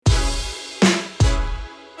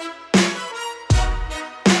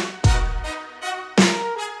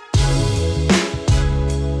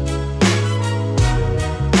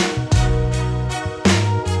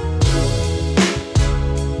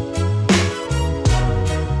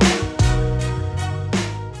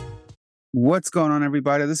What's going on,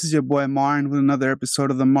 everybody? This is your boy Marin with another episode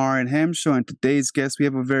of the Marin Ham Show. And today's guest, we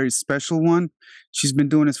have a very special one. She's been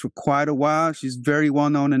doing this for quite a while. She's very well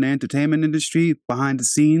known in the entertainment industry, behind the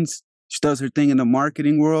scenes. She does her thing in the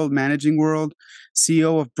marketing world, managing world.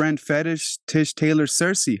 CEO of Brand Fetish, Tish Taylor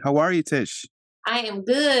Searcy. How are you, Tish? I am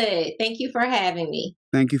good. Thank you for having me.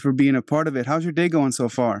 Thank you for being a part of it. How's your day going so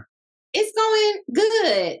far? It's going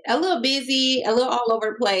good. A little busy, a little all over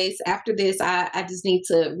the place. After this, I just need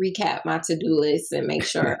to recap my to-do list and make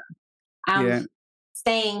sure I'm Yeah.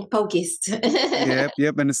 staying focused.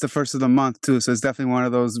 Yep. And it's the first of the month, too. So it's definitely one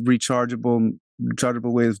of those rechargeable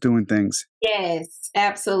ways of doing things. Yes,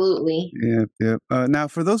 absolutely. Yep. Now,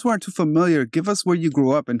 for those who aren't too familiar, give us where you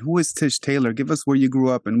grew up and who is Tish Taylor? Give us where you grew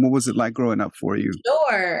up and what was it like growing up for you?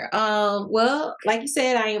 Sure. Well, like you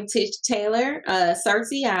said, I am Tish Taylor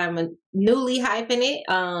Searcy. I'm a newly hyphenate.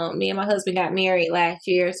 Me and my husband got married last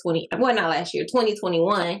year,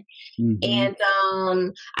 2021. Mm-hmm. And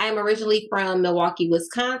I am originally from Milwaukee,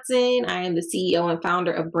 Wisconsin. I am the CEO and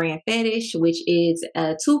founder of Brand Fetish, which is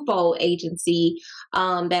a twofold agency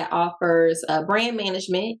that offers brand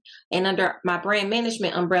management. And under my brand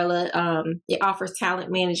management umbrella, it offers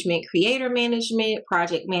talent management, creator management,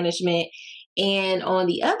 project management. And on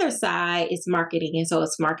the other side is marketing. And so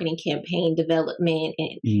it's marketing campaign development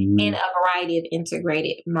and a variety of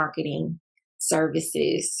integrated marketing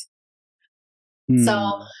services.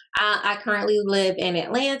 So I currently live in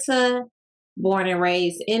Atlanta, born and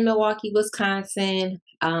raised in Milwaukee, Wisconsin.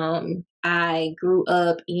 I grew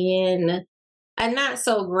up in a not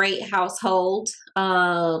so great household with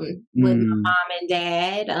my mom and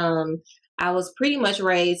dad. I was pretty much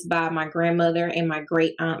raised by my grandmother and my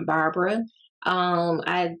great aunt Barbara.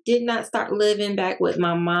 I did not start living back with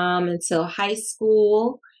my mom until high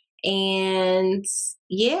school. And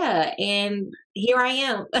here I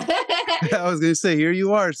am. I was gonna say, here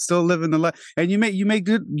you are, still living the life, and you made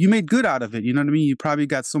good out of it. You know what I mean? You probably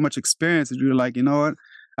got so much experience that you're like, you know what,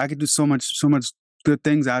 I could do so much good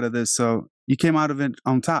things out of this. So you came out of it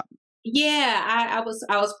on top. Yeah, I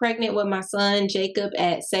was pregnant with my son Jacob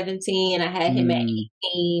at 17. I had him at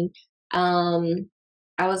 18.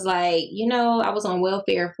 I was like, I was on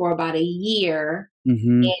welfare for about a year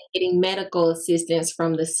and getting medical assistance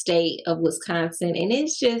from the state of Wisconsin. And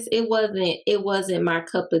it wasn't my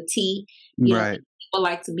cup of tea. Right. People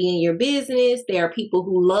like to be in your business. There are people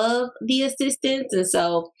who love the assistance. And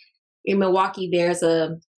so in Milwaukee, there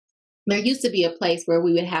used to be a place where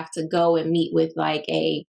we would have to go and meet with like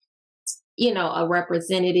a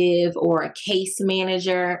representative or a case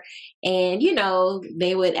manager. And,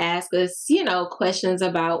 they would ask us, questions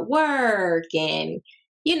about work and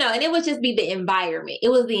it would just be the environment. It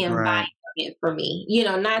was the environment for me,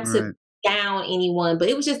 not to down anyone, but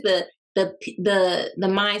it was just the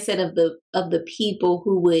mindset of the people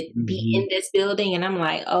who would be in this building. And I'm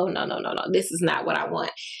like, oh, no, this is not what I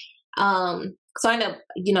want. So I ended up,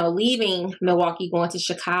 leaving Milwaukee, going to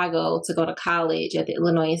Chicago to go to college at the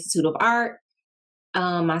Illinois Institute of Art.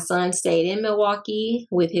 My son stayed in Milwaukee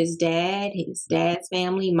with his dad's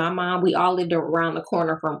family, my mom. We all lived around the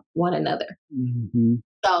corner from one another.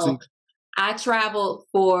 So I traveled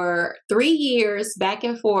for 3 years back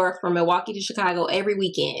and forth from Milwaukee to Chicago every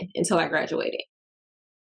weekend until I graduated.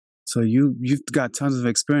 So you've got tons of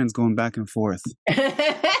experience going back and forth.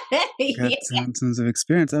 Tons of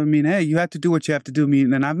experience. I mean, hey, you have to do what you have to do.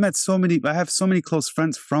 And I have so many close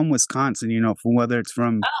friends from Wisconsin, from whether it's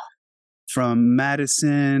from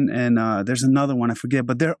Madison and there's another one I forget,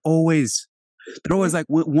 but they're always like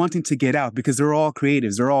wanting to get out because they're all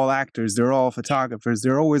creatives, they're all actors, they're all photographers.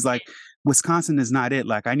 They're always like, Wisconsin is not it.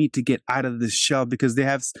 Like, I need to get out of this shell because they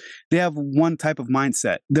have one type of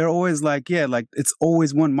mindset. They're always like, it's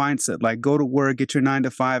always one mindset. Like, go to work, get your 9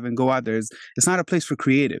 to 5 and go out there. It's not a place for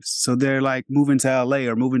creatives. So they're like moving to LA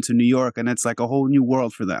or moving to New York, and it's like a whole new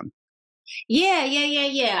world for them. Yeah.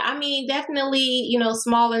 I mean, definitely,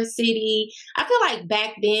 smaller city. I feel like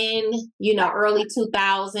back then, early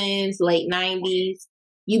 2000s, late 90s,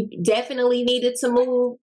 you definitely needed to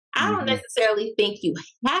move. I don't necessarily think you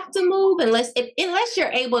have to move unless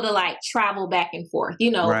you're able to like travel back and forth,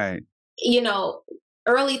 Right.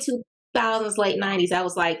 Early 2000s, late 90s, that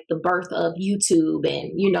was like the birth of YouTube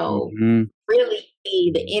and, really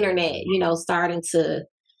the internet, starting to,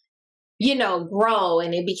 grow,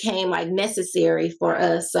 and it became like necessary for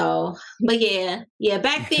us. So, but yeah,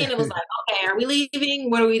 back then it was like, okay, are we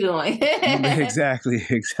leaving? What are we doing? Exactly.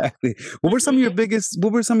 What were some of your biggest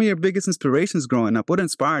inspirations growing up? What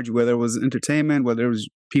inspired you, whether it was entertainment, whether it was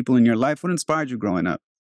people in your life? What inspired you growing up?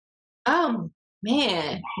 Oh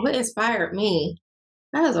man, what inspired me?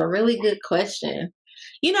 That is a really good question.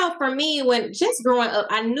 For me, when just growing up,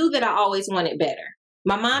 I knew that I always wanted better.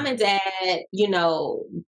 My mom and dad,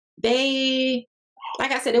 they,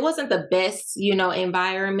 like I said, it wasn't the best,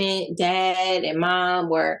 environment. Dad and mom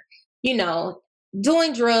were, you know,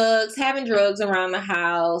 doing drugs, having drugs around the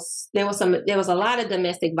house. There was a lot of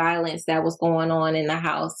domestic violence that was going on in the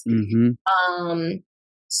house. Mm-hmm. Um,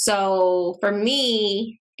 so for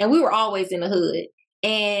me, and we were always in the hood,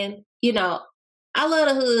 and I love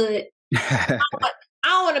the hood. I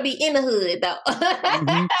don't want to be in the hood though.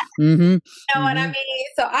 Mm-hmm. Mm-hmm. Know what I Mm-hmm. mean?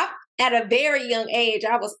 So at a very young age,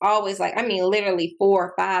 I was always like, I mean, literally 4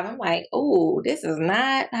 or 5. I'm like, oh, this is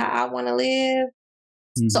not how I want to live.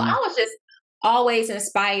 So Mm-hmm. I was just always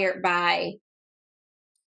inspired by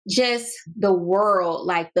just the world,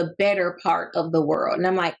 like the better part of the world. And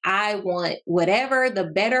I'm like, I want whatever the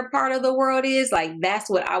better part of the world is, like, that's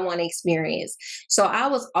what I want to experience. So I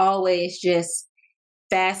was always just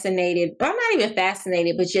fascinated. I'm not even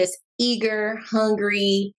fascinated, but just eager,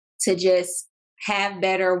 hungry to just have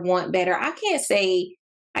better, want better. I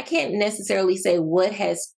can't necessarily say what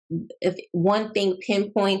has, if one thing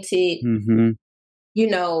pinpointed, Mm-hmm. you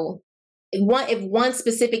know, if one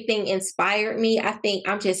specific thing inspired me. I think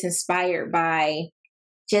I'm just inspired by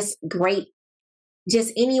just great,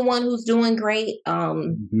 just anyone who's doing great.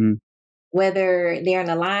 Mm-hmm. Whether they're in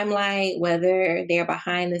the limelight, whether they're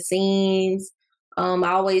behind the scenes. I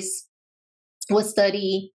always would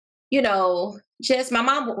study, just my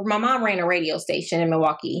mom ran a radio station in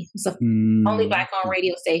Milwaukee. It's the only Mm-hmm. black on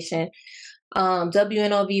radio station,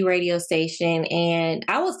 WNOV radio station. And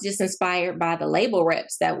I was just inspired by the label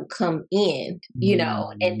reps that would come in,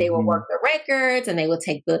 and they would Mm-hmm. work the records, and they would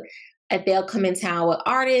and they'll come in town with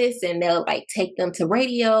artists, and they'll like take them to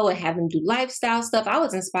radio and have them do lifestyle stuff. I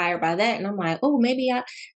was inspired by that. And I'm like, oh, maybe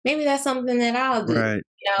that's something that I'll do. Right.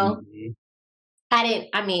 You know, Mm-hmm.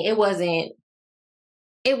 I mean, it wasn't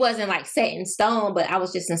like set in stone, but I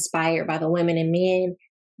was just inspired by the women and men,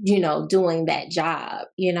 doing that job,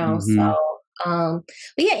 Mm-hmm. so, but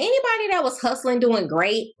yeah, anybody that was hustling, doing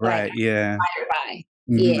great, like, Right. Yeah. I'm inspired by.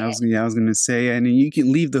 Mhm. Yeah. I was gonna say, and you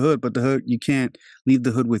can leave the hood, but the hood, you can't leave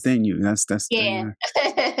the hood within you. That's Yeah.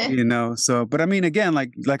 so. But I mean, again,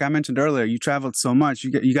 like I mentioned earlier, you traveled so much,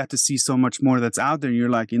 you got to see so much more that's out there. And you're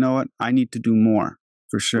like, you know what, I need to do more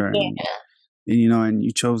for sure. Yeah. And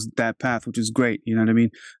you chose that path, which is great. You know what I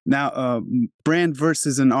mean? Now, brand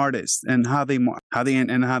versus an artist, and how they Well, the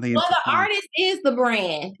intertwine. artist is the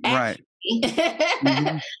brand, Right. actually.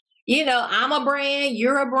 Hmm. I'm a brand,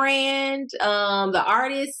 you're a brand. The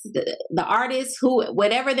artist who,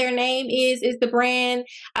 whatever their name is the brand.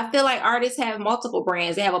 I feel like artists have multiple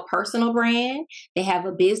brands. They have a personal brand, they have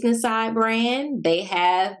a business side brand, they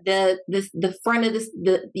have the front of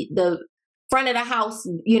the front of the house,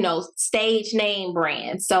 stage name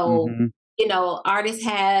brand. So, Hmm. artists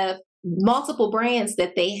have multiple brands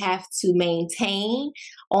that they have to maintain.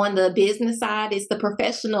 On the business side, it's the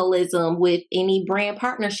professionalism with any brand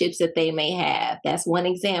partnerships that they may have. That's one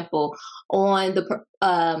example. On the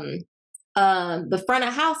front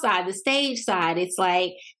of house side, the stage side, it's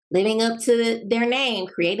like living up to their name,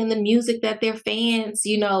 creating the music that their fans,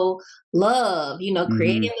 love, Hmm.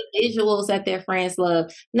 creating the visuals that their friends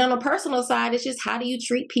love. And on the personal side, it's just how do you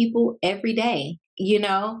treat people every day,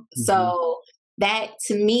 Hmm. So that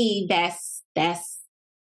to me, that's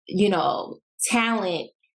talent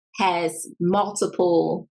has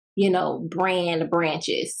multiple, brand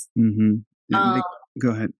branches. Hmm. Um, Go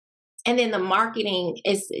ahead. and then the marketing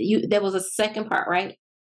is there was a second part, right?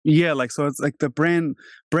 Yeah, like so it's like the brand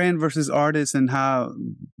versus artists and how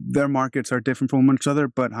their markets are different from each other,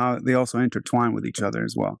 but how they also intertwine with each other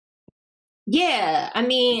as well. Yeah. I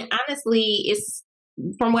mean, honestly, it's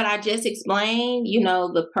from what I just explained,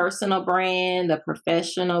 the personal brand, the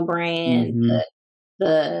professional brand, Mhm.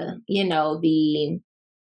 the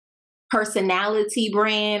personality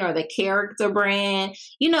brand or the character brand,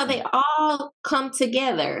 they all come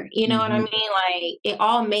together. You know what I Mhm. mean? Like it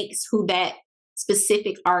all makes who that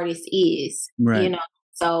specific artist is, Right.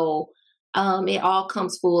 So it all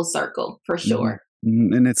comes full circle for Mhm. sure.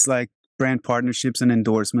 Mhm. And it's like brand partnerships and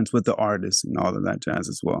endorsements with the artists and all of that jazz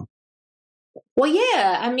as well. Well,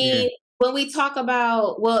 yeah, I Yeah. mean,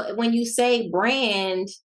 when you say brand,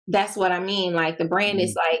 that's what I mean. Like the brand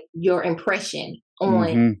is Mhm. like your impression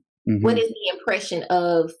on Mhm. what Mhm. is the impression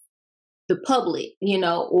of the public,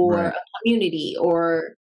 or Right. a community,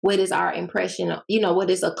 or what is our impression, what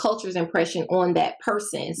is a culture's impression on that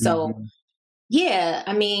person. So, Mhm. yeah,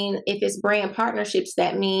 I mean, if it's brand partnerships,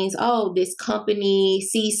 that means, oh, this company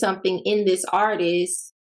sees something in this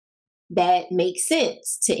artist that makes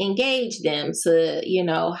sense to engage them, to,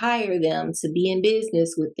 hire them, to be in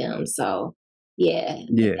business with them. So, Yeah.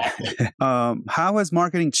 Yeah. How has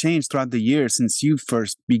marketing changed throughout the years since you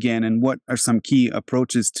first began, and what are some key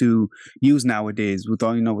approaches to use nowadays with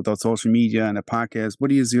all with all social media and the podcast?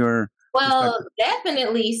 What is your Well, perspective?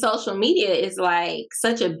 definitely social media is like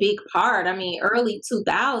such a big part. I mean, early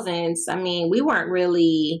 2000s, I mean, we weren't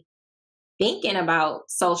really thinking about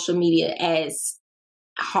social media as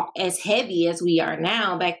heavy as we are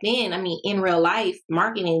now. Back then, I mean, in real life,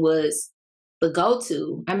 marketing was the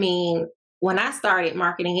go-to. I mean, when I started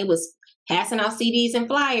marketing, it was passing out CDs and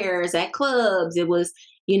flyers at clubs. It was,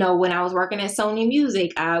 when I was working at Sony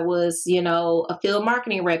Music, I was, a field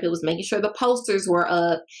marketing rep. It was making sure the posters were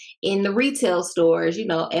up in the retail stores,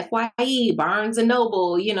 FYE, Barnes and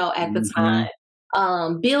Noble, at the Hmm.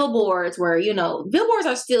 time. Billboards were, billboards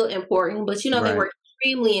are still important, but they Right. were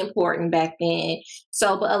extremely important back then.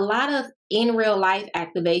 So, but a lot of in real life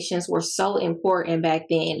activations were so important back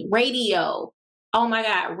then. Radio. Oh my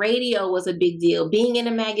God, radio was a big deal. Being in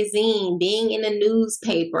a magazine, being in a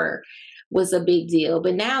newspaper was a big deal.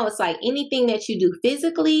 But now it's like anything that you do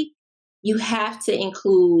physically, you have to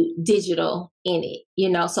include digital in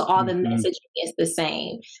it, so all the Hmm. messaging is the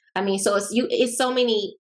same. I mean, so it's so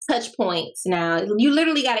many touch points now. You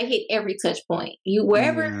literally got to hit every touch point. You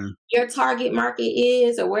wherever Yeah. your target market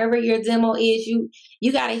is or wherever your demo is,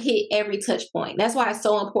 you got to hit every touch point. That's why it's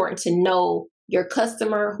so important to know your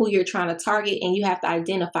customer, who you're trying to target, and you have to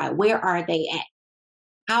identify where are they at.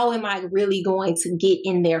 How am I really going to get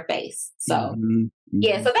in their face? So Hmm.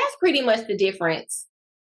 yeah, Hmm. so that's pretty much the difference.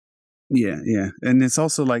 Yeah, yeah, and it's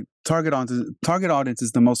also like target audience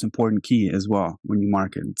is the most important key as well when you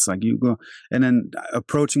market. It's like you go and then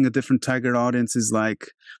approaching a different target audience is like,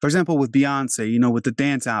 for example, with Beyonce, with the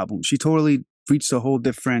dance album, she totally reached a whole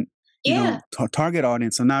different, Yeah, target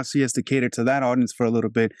audience. So now she has to cater to that audience for a little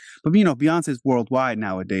bit. But Beyonce is worldwide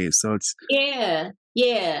nowadays, so it's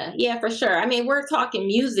yeah, for sure. I mean, we're talking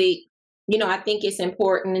music. I think it's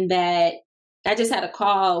important that I just had a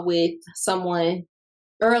call with someone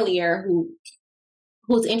earlier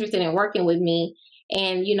who's interested in working with me.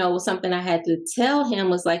 And, something I had to tell him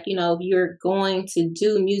was like, if you're going to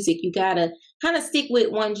do music, you gotta kind of stick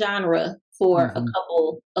with one genre for a hmm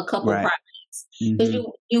couple right. projects. Because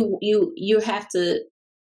Hmm. you have to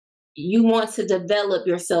you want to develop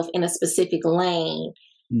yourself in a specific lane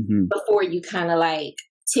Hmm. before you kind of like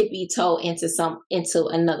tippy toe into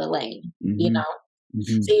another lane, Hmm.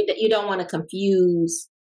 Hmm. So you don't want to confuse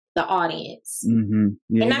the audience. Yeah, And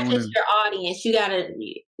you not don't want just to. your audience, you gotta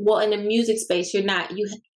well, in the music space,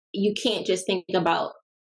 you can't just think about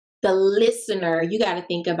the listener, you gotta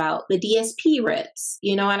think about the DSP reps.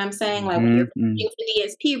 You know what I'm saying? Like when you're Hmm. pitching to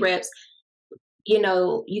DSP reps,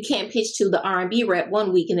 you can't pitch to the R&B rep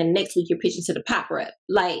one week and then next week you're pitching to the pop rep.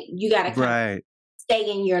 Like you gotta kind of Right. stay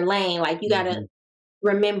in your lane. Like you gotta Hmm.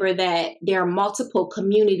 remember that there are multiple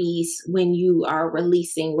communities when you are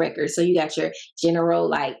releasing records. So you got your general,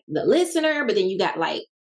 like the listener, but then you got like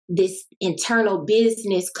this internal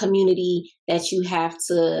business community that you have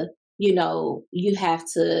to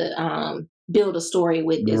build a story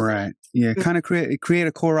with as Right. Yeah, well. kind of create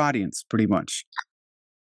a core audience pretty much.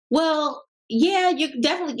 Well, yeah, you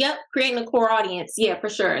definitely, yep, creating a core audience. Yeah, for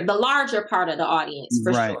sure. The larger part of the audience,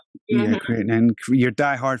 for Right. sure. Yeah, Hmm. create and your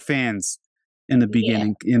diehard fans in the Yeah.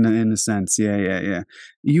 beginning, in a sense. Yeah, yeah, yeah.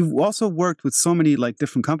 You've also worked with so many like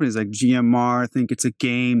different companies like GMR, I think it's a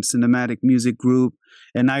game, Cinematic Music Group,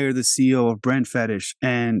 and now you're the CEO of Brand Fetish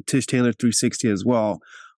and Tish Taylor 360 as well.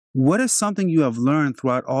 What is something you have learned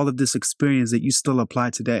throughout all of this experience that you still apply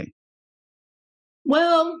today?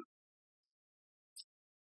 Well,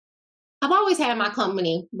 I've always had my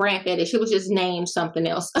company, Brand Fetish. It was just named something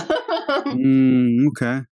else.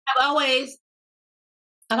 Okay. always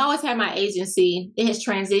I've always had my agency. It has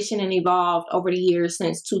transitioned and evolved over the years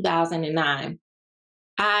since 2009.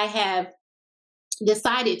 I have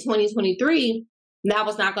decided 2023 that I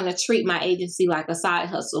was not going to treat my agency like a side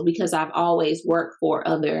hustle because I've always worked for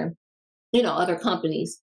other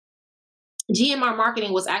companies. GMR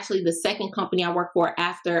Marketing was actually the second company I worked for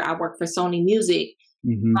after I worked for Sony Music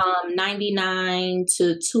Mhm. from 99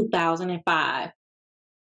 to 2005.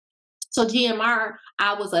 So GMR,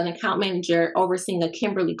 I was an account manager overseeing a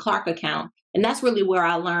Kimberly Clark account, and that's really where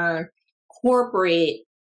I learned corporate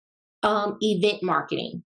event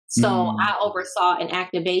marketing. So Mm. I oversaw an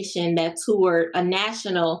activation that toured a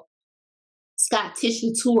national Scott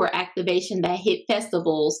Tissue tour activation that hit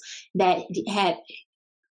festivals that had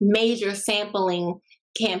major sampling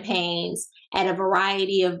campaigns at a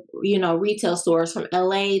variety of retail stores from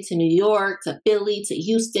LA to New York to Philly to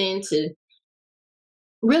Houston to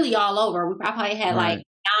really all over. I probably had like Right.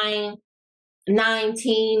 nine nine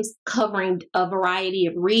teams covering a variety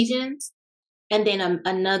of regions. and then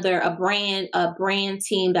a brand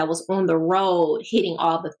team that was on the road hitting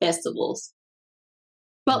all the festivals.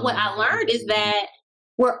 But what I learned is Mm, that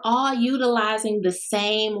we're all utilizing the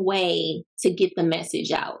same way to get the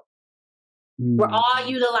message out. We're mm, all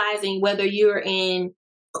utilizing, whether you're in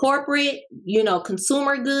corporate,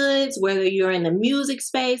 consumer goods, whether you're in the music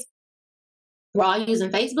space, we're all using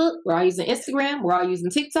Facebook, we're all using Instagram, we're all using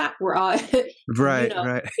TikTok, we're all, you right, know,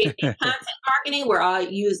 right. in content marketing, we're all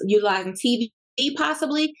utilizing TV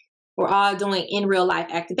possibly. We're all doing in real life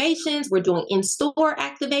activations. We're doing in store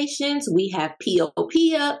activations. We have POP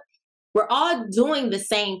up. We're all doing the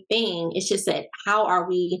same thing. It's just that how are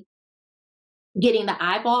we getting the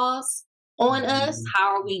eyeballs on us? Mhm.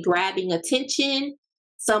 How are we grabbing attention?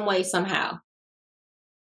 Some way, somehow.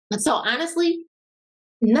 And so honestly,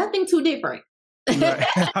 nothing too different. Right.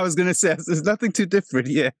 I was gonna say there's nothing too different.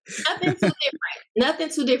 Yeah. Nothing too different. Nothing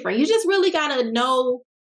too different. You just really gotta know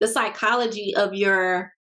the psychology of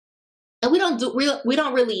your, and we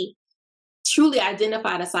don't really truly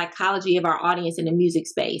identify the psychology of our audience in the music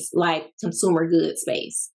space, like consumer goods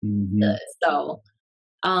space Hmm. does. So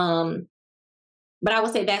um but I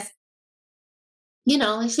would say it's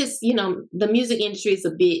just, the music industry is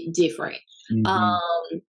a bit different. Hmm. Um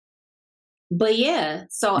But yeah,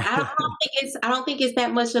 so I don't think it's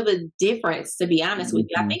that much of a difference, to be honest with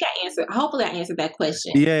you. I Hmm. think I answered hopefully I answered that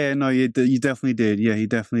question. Yeah, yeah, no, you definitely did. Yeah, he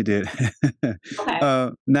definitely did.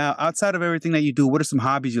 Okay. Now, outside of everything that you do, what are some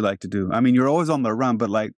hobbies you like to do? I mean, you're always on the run, but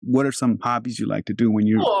like, what are some hobbies you like to do when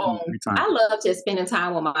you're in Oh, free time? I love just spending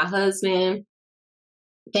time with my husband,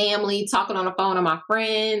 family, talking on the phone with my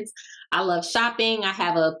friends. I love shopping. I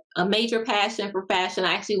have a major passion for fashion.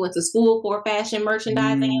 I actually went to school for fashion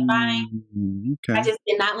merchandising and buying. Mm, I okay. just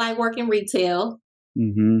did not like working retail.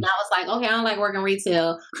 Hmm. And I was like, okay, I don't like working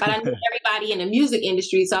retail, but I knew everybody in the music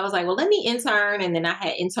industry. So I was like, well, let me intern. And then I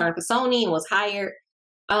had interned for Sony and was hired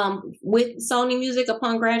with Sony Music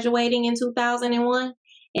upon graduating in 2001.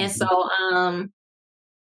 And so, Hmm.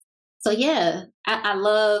 yeah, I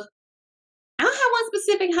don't have one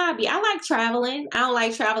specific hobby. I like traveling. I don't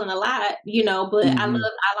like traveling a lot, but Hmm.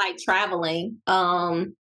 I like traveling.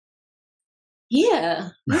 Yeah,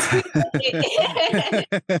 that's pretty much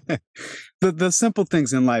it. The simple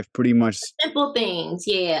things in life, pretty much. Simple things.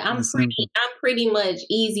 Yeah, The simple. I'm pretty much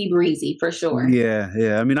easy breezy for sure. Yeah,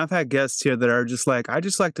 yeah. I mean, I've had guests here that are just like, I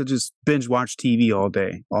just like to just binge watch TV all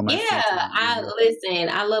day, all my Yeah, free time. You I know? listen,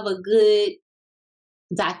 I love a good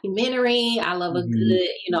documentary. I love a Hmm. good,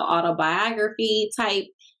 autobiography type,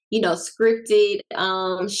 scripted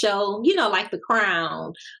show, like The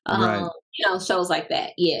Crown, Right. shows like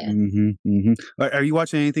that. Yeah. Hmm. Hmm. Are you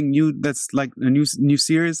watching anything new that's like a new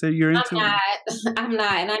series that you're I'm into? not, I'm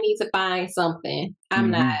not, and I need to find something.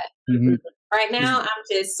 I'm not. Hmm. Mm-mm. Hmm. Right Is now, I'm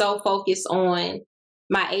just so focused on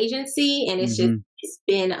my agency, and hmm.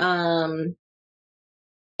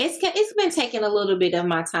 it's been taking a little bit of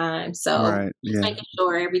my time. So Right. just Yeah. making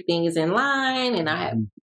sure everything is in line, and I Mhm.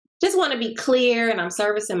 just want to be clear, and I'm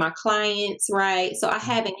servicing my clients right. So I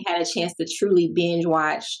haven't had a chance to truly binge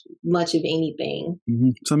watch much of anything.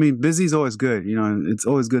 Mhm. So I mean, busy is always good. You know, it's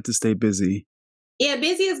always good to stay busy. Yeah,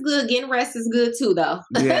 busy is good. Getting rest is good too, though.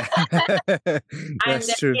 Yeah, I'm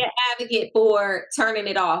that's true. definitely an advocate for turning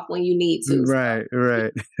it off when you need to. So Right,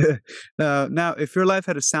 right. Now, if your life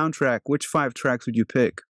had a soundtrack, which 5 tracks would you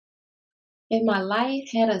pick? if my life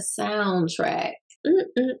had a soundtrack,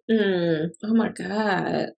 oh my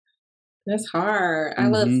god, that's hard. I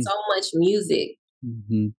love Hmm. so much music.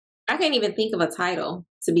 Hmm. I can't even think of a title,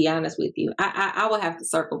 to be honest with you. I will have to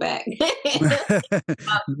circle back because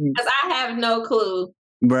I have no clue.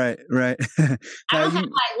 Right, right. I Now don't have you.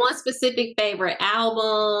 like one specific favorite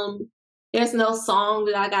album. There's no song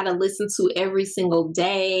that I gotta listen to every single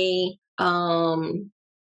day.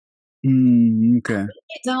 Okay.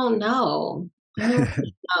 I don't know. I don't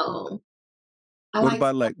really know. I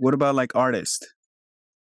like What about like artist?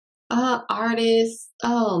 artists.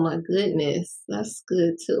 Oh my goodness, that's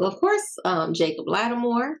good too. Of course, Jacob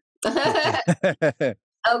Lattimore.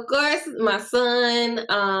 Of course, my son.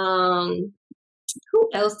 Who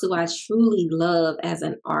else do I truly love as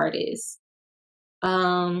an artist?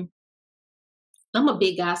 Um, I'm a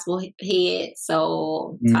big gospel head,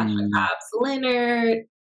 so Tasha Mm, Cobbs Leonard.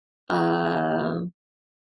 Uh,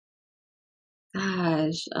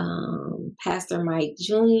 Pastor Mike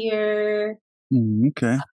Jr.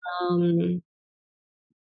 okay. Um,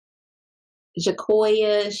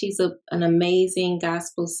 Jacoya. She's an amazing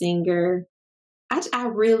gospel singer. I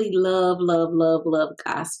really love, love, love, love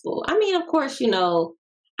gospel. I mean, of course, I love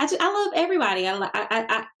everybody.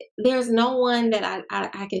 There's no one that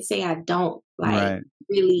I can say I don't like Right.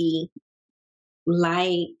 really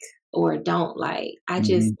like. or don't like. I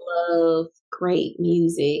just Mhm. love great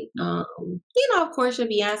music. Of course, your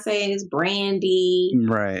Beyonce's, Brandy,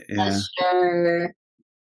 Right, yeah. Usher,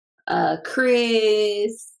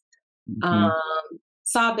 Chris. Um, Mhm.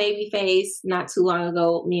 saw Babyface not too long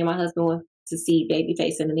ago. Me and my husband went to see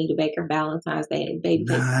Babyface and Anita Baker Valentine's Day. And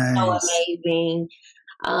Babyface is so Nice. amazing.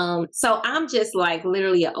 So I'm just like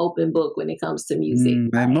literally an open book when it comes to music.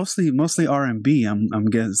 And mostly R&B. I'm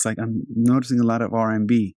guess it's like I'm noticing a lot of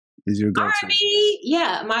R&B is your go-to. R&B,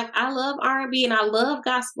 yeah, my I love R&B and I love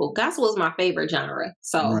gospel. Gospel is my favorite genre.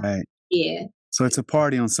 So Right. yeah. So it's a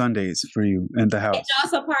party on Sundays for you in the And house.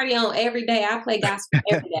 also party on every day. I play gospel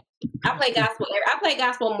every day. I play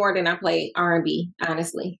gospel more than I play R&B,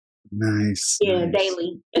 honestly. Nice, Yeah, nice.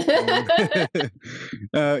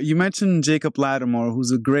 daily. You mentioned Jacob Lattimore,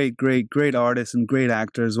 who's a great, great, great artist and great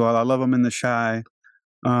actor as well. I love him in The Shy.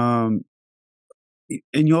 Um,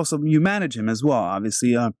 and you manage him as well,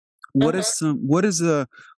 obviously. What is Mhm. some what is the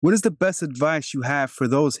best advice you have for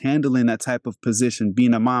those handling that type of position,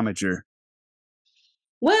 being a momager?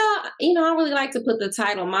 Well, I really like to put the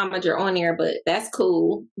title momager on there, but that's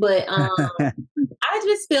cool. But I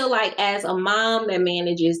just feel like as a mom that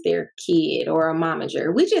manages their kid or a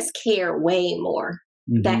momager, we just care way more.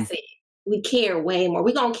 Hmm. That's it. We care way more.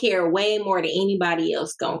 We're gonna care way more than anybody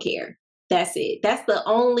else gonna care. That's it.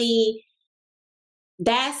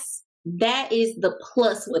 That is the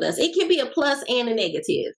plus with us. It can be a plus and a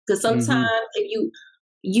negative. Because Hmm. sometimes if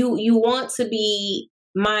you want to be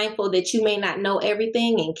mindful that you may not know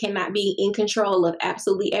everything and cannot be in control of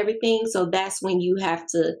absolutely everything. So that's when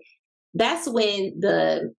the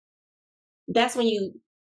that's when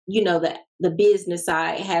the business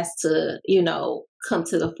side has to come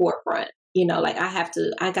to the forefront. Like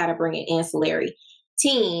I gotta bring an ancillary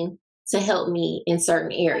team to help me in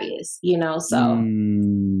certain areas. So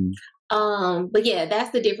Mm, but yeah, that's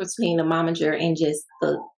the difference between a momager and just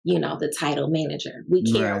the title manager.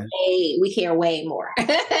 right. We care way more.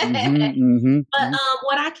 Hmm. Hmm. But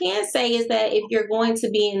what I can say is that if you're going to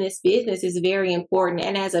be in this business, it's very important.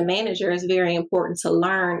 And as a manager, it's very important to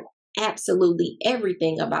learn absolutely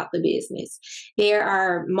everything about the business. There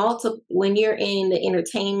are when you're in the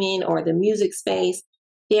entertainment or the music space,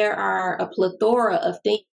 there are a plethora of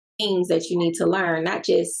things that you need to learn, not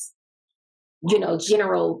just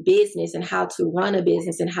general business and how to run a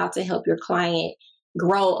business and how to help your client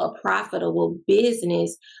grow a profitable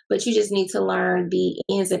business, but you just need to learn the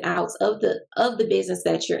ins and outs of the business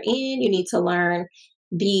that you're in. You need to learn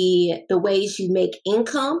the ways you make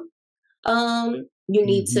income. You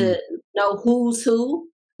need Hmm. to know who's who.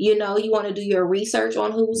 You want to do your research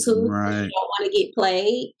on who's who because you Right. don't want to get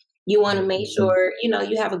played. You want to make Hmm. sure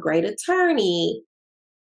you have a great attorney.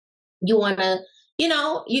 You want to you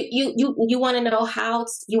want to know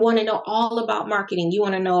you want to know all about marketing. You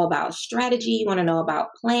want to know about strategy. You want to know about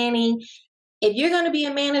planning. If you're going to be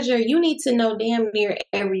a manager, you need to know damn near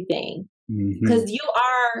everything, Hmm. because you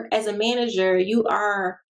are, as a manager,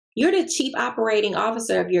 you're the chief operating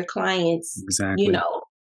officer of your client's Exactly.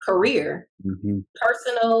 career, Hmm.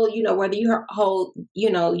 personal, whether you hold, you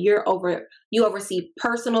oversee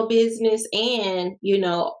personal business and,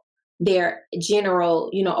 their general,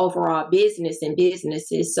 overall business and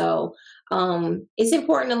businesses. So, it's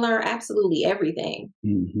important to learn absolutely everything,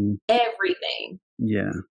 Hmm. everything.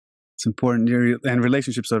 Yeah. It's important. And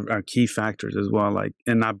relationships are key factors as well, like,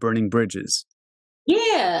 and not burning bridges.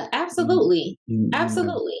 Yeah, Mm, absolutely. yeah.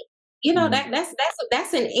 Absolutely. Yeah.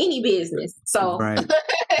 That's in any business. So, Right.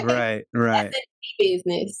 that's Right. Right. in any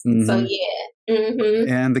business. So, Hmm. yeah. Mhm.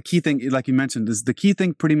 And the key thing, like you mentioned, is the key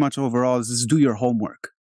thing pretty much overall is just do your homework,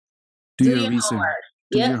 do Do your your research, homework.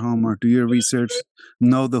 Yep. do your research,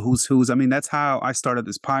 know the who's who's. I mean, that's how I started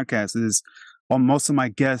this podcast. Is well, most of my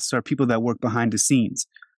guests are people that work behind the scenes,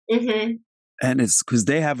 Mhm. and it's because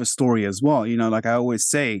they have a story as well. Like I always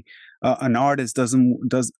say, an artist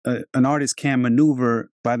an artist can't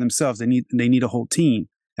maneuver by themselves. They need a whole team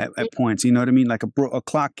at points. You know what I mean? Like a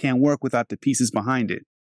clock can't work without the pieces behind it.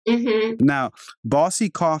 Mhm. Now, Bossy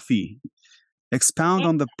Coffee, expound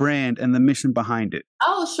on the brand and the mission behind it.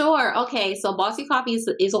 Oh, sure. Okay. So Bossy Coffee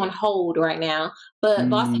is on hold right now. But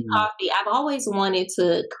Bossy Mm, Coffee, I've always wanted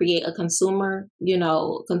to create a consumer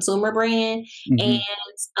brand. And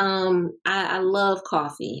hmm. I love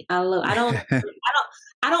coffee. I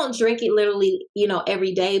don't drink it literally,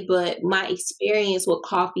 every day, but my experience with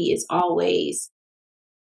coffee is always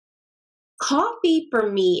coffee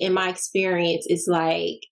for me in my experience is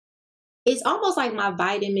like it's almost like my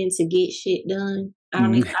vitamin to get shit done. I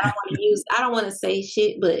don't want to say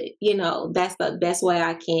shit, but that's the best way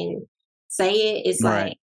I can say it. It's like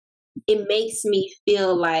Right. it makes me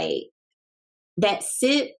feel like that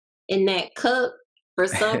sip in that cup for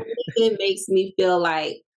some reason makes me feel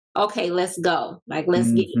like, okay, let's go. Like,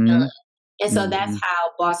 let's get it done. Mm-hmm. And so that's Mm-hmm. how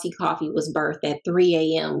Bossy Coffee was birthed at 3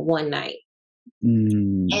 a.m. one night.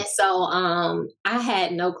 Mm. And so I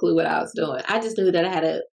had no clue what I was doing. I just knew that I had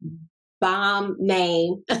a bomb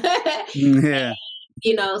name. Yeah.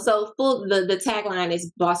 So the tagline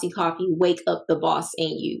is Bossy Coffee, wake up the boss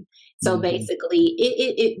in you. So Mm-hmm. basically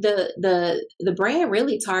the brand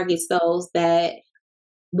really targets those that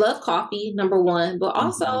love coffee, number one, but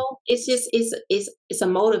also Mm-hmm. it's a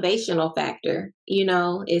motivational factor.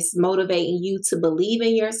 It's motivating you to believe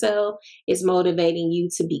in yourself, it's motivating you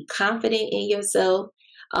to be confident in yourself.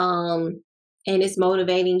 um and it's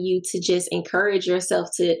motivating you to just encourage yourself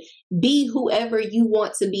to be whoever you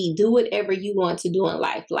want to be, do whatever you want to do in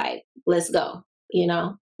life. Like, let's go,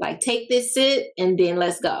 like, take this sip and then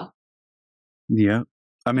let's go. Yeah.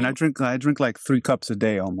 I mean, Yeah. I drink like 3 cups a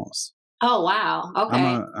day almost. Oh, wow.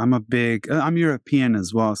 Okay. I'm European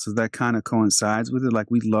as well, so that kind of coincides with it.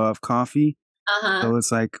 Like, we love coffee. Uh-huh. So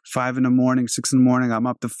it's like 5 in the morning, 6 in the morning. I'm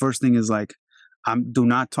up. The first thing is like, do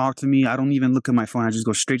not talk to me. I don't even look at my phone. I just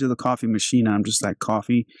go straight to the coffee machine. And I'm just like,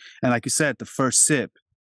 coffee. And like you said, the first sip,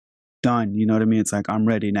 done. You know what I mean? It's like, I'm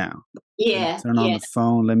ready now. Let me Yeah, turn on yeah, the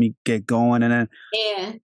phone. Let me get going. And then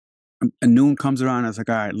yeah. noon comes around. I was like,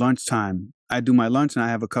 all right, lunchtime. I do my lunch and I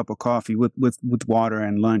have a cup of coffee with water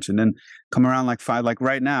and lunch. And then come around like 5, like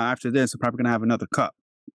right now, after this, I'm probably going to have another cup.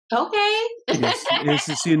 Okay. It's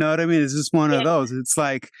just, you know what I mean? It's just one Yeah, of those. It's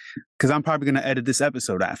like, because I'm probably going to edit this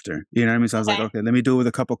episode after, you know what I mean? So I was like, okay. okay, let me do it with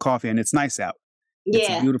a cup of coffee, and it's nice out. It's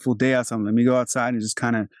a Yeah, beautiful day outside. Let me go outside and just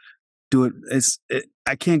kind of do it.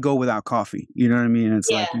 I can't go without coffee. You know what I mean?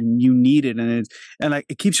 It's like yeah, you need it, and like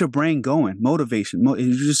it keeps your brain going. Motivation. You're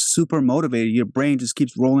just super motivated. Your brain just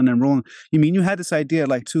keeps rolling and rolling. You mean you had this idea at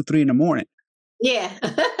like 2, 3 in the morning? yeah.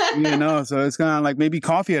 So it's kind of like maybe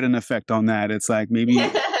coffee had an effect on that. It's like maybe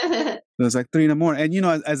it was like 3 in the morning,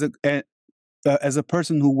 and as a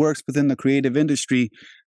person who works within the creative industry,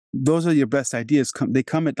 those are your best ideas. They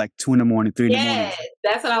come at like 2 in the morning, 3 in the morning. Yeah,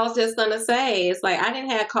 that's what I was just gonna say. It's like I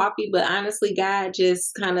didn't have coffee, but honestly, God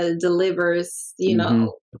just kind of delivers, Mm-hmm.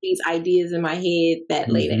 these ideas in my head that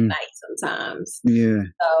late at Mm-hmm. night sometimes. Yeah.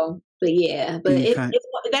 So, but yeah, but And you kind.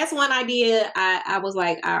 that's one idea. I was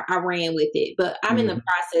like, I ran with it, but I'm in the Mm-hmm.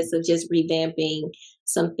 process of just revamping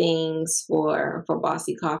some things for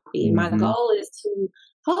Bossy Coffee. My Mm-hmm. goal is to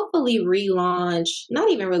hopefully relaunch, not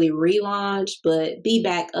even really relaunch, but be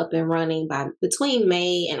back up and running by between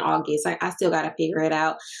May and August. I still got to figure it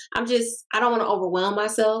out. I don't want to overwhelm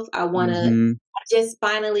myself. Mm-hmm. I just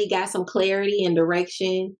finally got some clarity and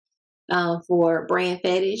direction for Brand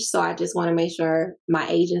Fetish. So I just want to make sure my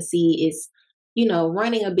agency is,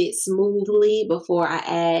 running a bit smoothly before I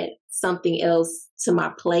add something else to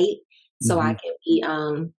my plate. So I Mm-hmm.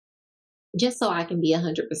 can be, just so I can be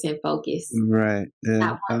 100% focused, Right. Yeah.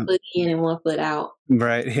 not one foot in and one foot out.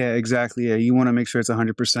 Right. Yeah. Exactly. Yeah. You want to make sure it's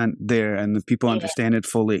 100% there, and the people Yeah, understand it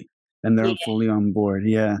fully, and they're yeah. fully on board.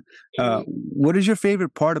 Yeah. Mhm. What is your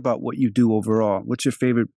favorite part about what you do overall? What's your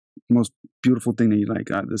favorite, most beautiful thing that you like?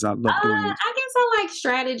 This, I love doing this. I guess I like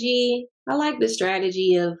strategy. I like the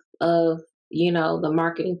strategy of the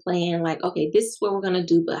marketing plan. Like, okay, this is what we're gonna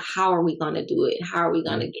do, but how are we gonna do it? How are we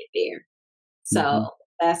gonna get there? Mm-hmm. So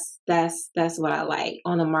that's what I like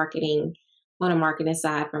on the marketing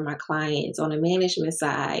side for my clients. On the management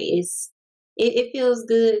side, it feels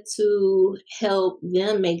good to help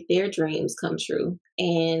them make their dreams come true,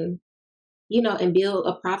 and build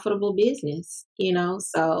a profitable business.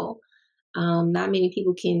 So not many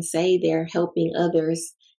people can say they're helping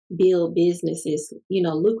others build businesses,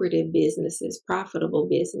 lucrative businesses, profitable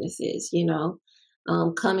businesses.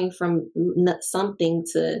 Coming from something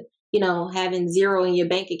to, having zero in your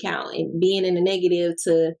bank account and being in the negative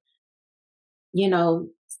to, you know,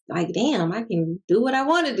 like, damn, I can do what I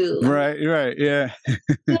want to do. Like, Right. Right. Yeah.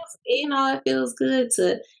 it feels good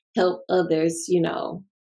to help others,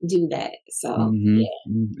 do that. So, Mm-hmm.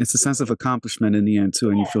 yeah, It's a sense of accomplishment in the end too,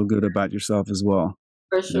 and you yeah, feel good about yourself as well.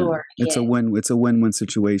 for Yeah. sure. It's a Yeah. win. It's a win-win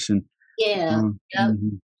situation. Yeah. Yep.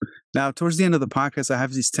 Mhm. Now, towards the end of the podcast, I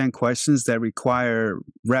have these 10 questions that require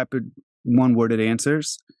rapid one-worded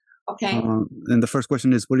answers. Okay. And the first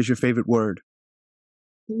question is, what is your favorite word?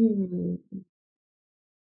 Hmm.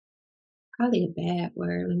 Probably a bad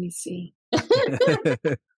word. Let me see.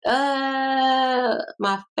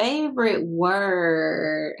 My favorite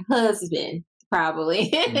word, husband,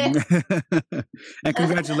 probably. And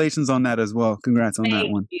congratulations on that as well. Congrats on that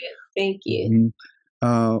Thank one. you. Thank you.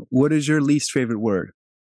 Mhm. What is your least favorite word?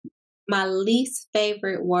 My least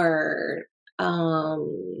favorite word.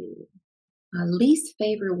 Um, my least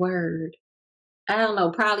favorite word. I don't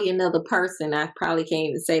know, probably another person. I probably can't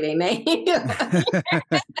even say their name.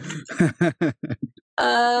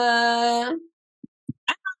 uh,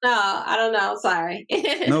 no, I don't know. Sorry.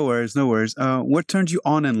 No worries, no worries. What turns you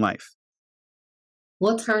on in life?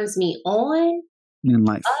 What turns me on? In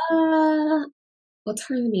life. What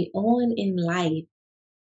turns me on in life?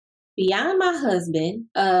 Beyond my husband,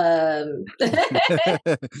 uh,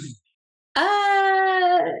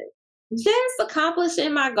 just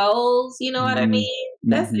accomplishing my goals. You know what I Mhm, mean?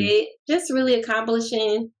 That's mhm. it. Just really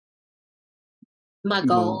accomplishing my Well,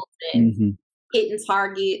 goals and mhm, hitting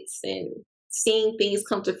targets and seeing things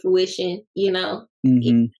come to fruition. Yeah.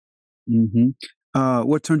 mhm, mhm.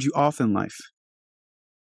 What turns you off in life?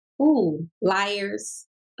 Ooh, liars.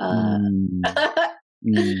 Uh, Mm,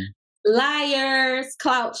 mm, liars,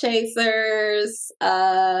 clout chasers,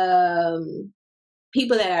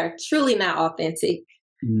 people that are truly not authentic,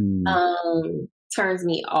 mm, um, turns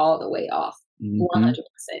me all the way off, mhm.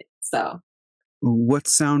 100%. So, What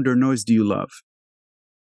sound or noise do you love?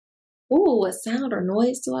 ooh, what sound or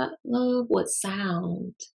noise do I love? What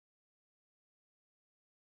sound?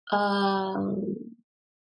 Um,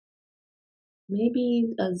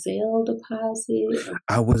 maybe a Zelle deposit.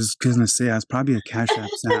 I was gonna say it's probably a Cash App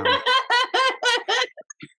sound.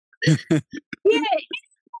 Yeah,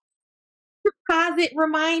 deposit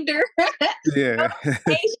reminder. Yeah.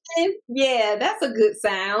 Notification. Yeah, that's a good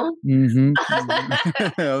sound. Mhm.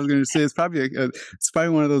 I was gonna say it's probably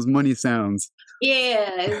one of those money sounds.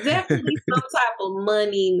 Yeah, it's definitely some type of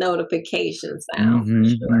money notification sound for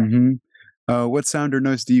Mhm, sure. mhm. What sound or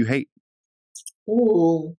noise do you hate?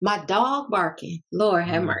 Ooh, my dog barking. Lord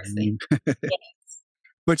have mercy. Mhm. Yeah,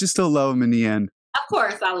 But you still love them in the end. of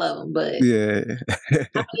course I love him, but Yeah.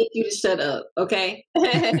 I need you to shut up, okay?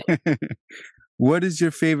 What is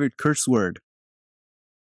your favorite curse word?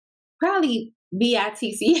 Probably bitch.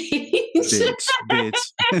 Bitch,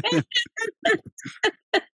 bitch.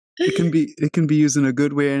 It can be used in a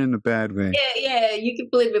good way and in a bad way. Yeah, yeah, you can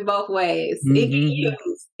flip it both ways. It get Mhm.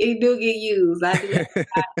 used. It do get used. I do have to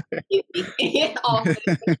forgive me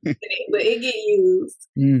often, but it get used.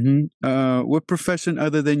 Mhm. What profession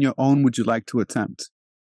other than your own would you like to attempt?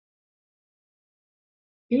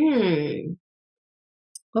 Hmm.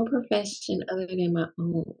 What profession other than my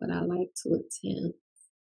own would I like to attempt?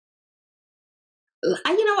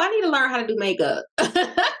 I need to learn how to do makeup. So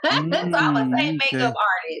I would say makeup Okay.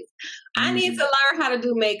 artist. I need to Mhm, learn how to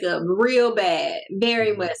do makeup real bad.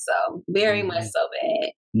 Very mhm, much so. Very much mhm, so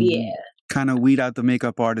bad. Yeah. mhm. Kinda weed out the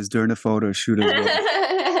makeup artist during the photo shoot as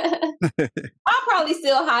well. I'll probably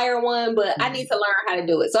still hire one, but I need Mhm, to learn how to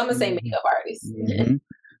do it. So I'm gonna say mhm, makeup artist. mhm.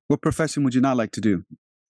 What profession would you not like to do?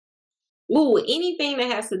 Ooh, anything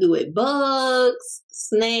that has to do with bugs,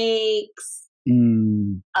 snakes,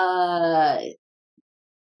 Mm. uh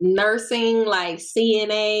nursing like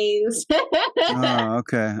CNAs. Oh,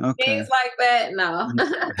 okay, okay. Things like that,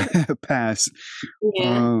 no. Pass.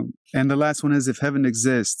 Yeah. And the last one is, if heaven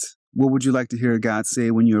exists, what would you like to hear God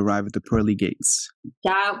say when you arrive at the pearly gates?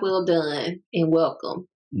 Job well done and welcome.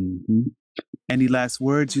 Mhm. Any last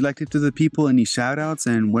words you'd like to the people? Any shout outs?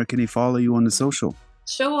 And where can they follow you on the social?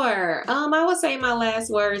 Sure. I would say my last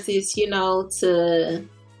words is, to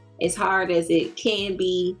as hard as it can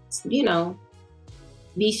be, you know,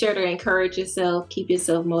 be sure to encourage yourself, keep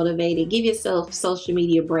yourself motivated, give yourself social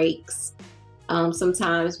media breaks.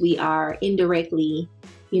 Sometimes we are indirectly,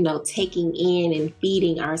 taking in and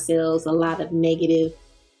feeding ourselves a lot of negative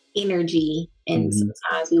energy. And Mhm,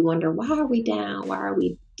 sometimes we wonder, why are we down? Why are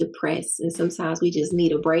we depressed? And sometimes we just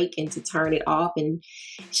need a break and to turn it off and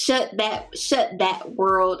shut that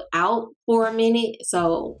world out for a minute.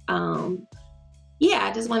 So yeah,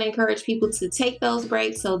 I just want to encourage people to take those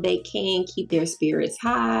breaks so they can keep their spirits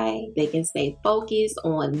high. They can stay focused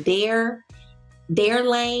on their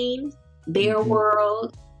lane, their mhm.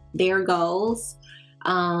 world, their goals.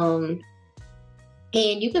 Um,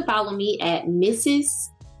 and you can follow me at Mrs.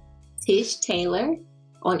 Tish Taylor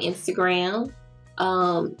on Instagram.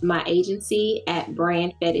 My agency at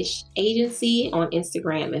Brand Fetish Agency on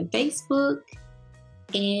Instagram and Facebook.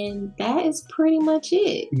 And that is pretty much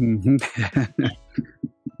it. Mhm.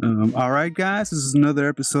 All right, guys, this is another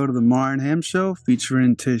episode of the Mar and Ham Show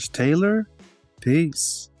featuring Tish Taylor.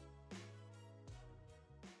 Peace.